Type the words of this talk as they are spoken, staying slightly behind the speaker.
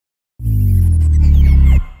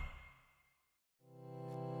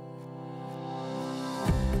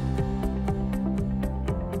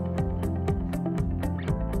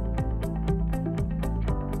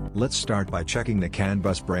Let's start by checking the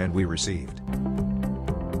Canbus brand we received.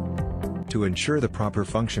 To ensure the proper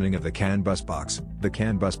functioning of the Canbus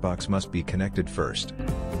box must be connected first.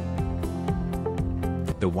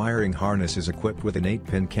 The wiring harness is equipped with an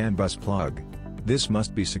 8-pin Canbus plug. This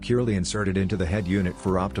must be securely inserted into the head unit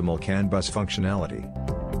for optimal Canbus functionality.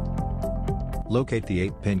 Locate the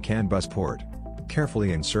 8-pin Canbus port.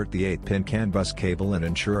 Carefully insert the 8-pin Canbus cable and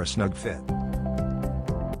ensure a snug fit.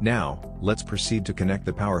 Now, let's proceed to connect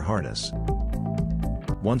the power harness.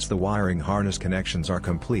 Once the wiring harness connections are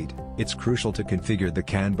complete, it's crucial to configure the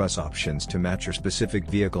Canbus options to match your specific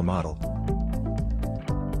vehicle model.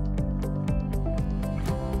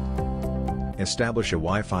 Establish a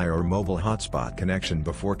Wi-Fi or mobile hotspot connection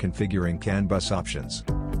before configuring Canbus options.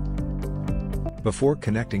 Before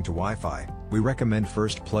connecting to Wi-Fi, we recommend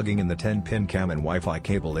first plugging in the 10-pin CAN and Wi-Fi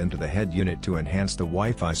cable into the head unit to enhance the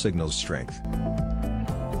Wi-Fi signal's strength.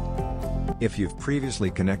 If you've previously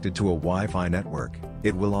connected to a Wi-Fi network,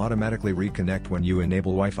 it will automatically reconnect when you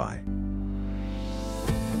enable Wi-Fi.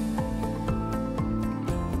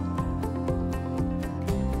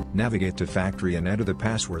 Navigate to factory and enter the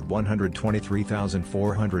password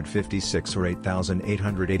 123,456 or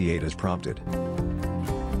 8,888 as prompted.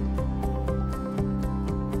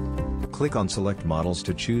 Click on Select Models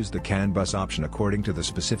to choose the Canbus option according to the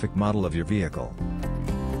specific model of your vehicle.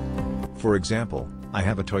 For example, I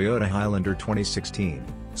have a Toyota Highlander 2016,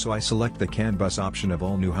 so I select the Canbus option of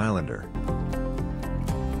All New Highlander.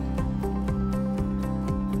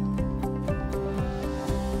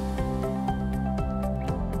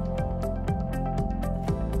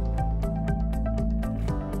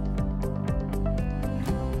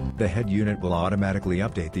 The head unit will automatically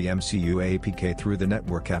update the MCU APK through the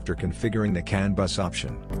network after configuring the Canbus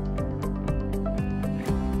option.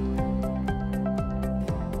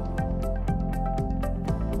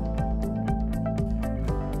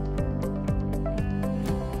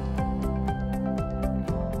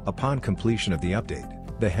 Upon completion of the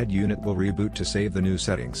update, the head unit will reboot to save the new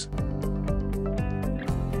settings.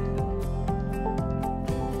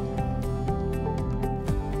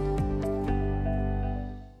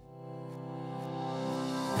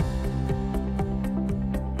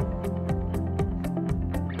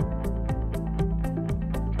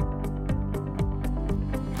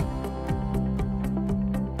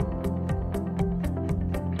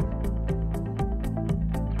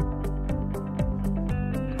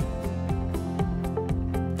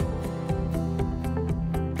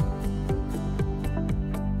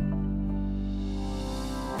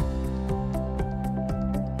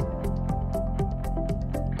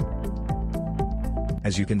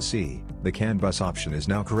 As you can see, the Canbus option is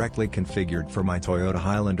now correctly configured for my Toyota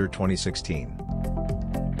Highlander 2016.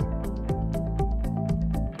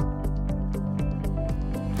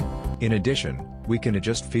 In addition, we can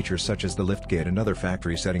adjust features such as the liftgate and other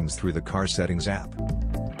factory settings through the Car Settings app.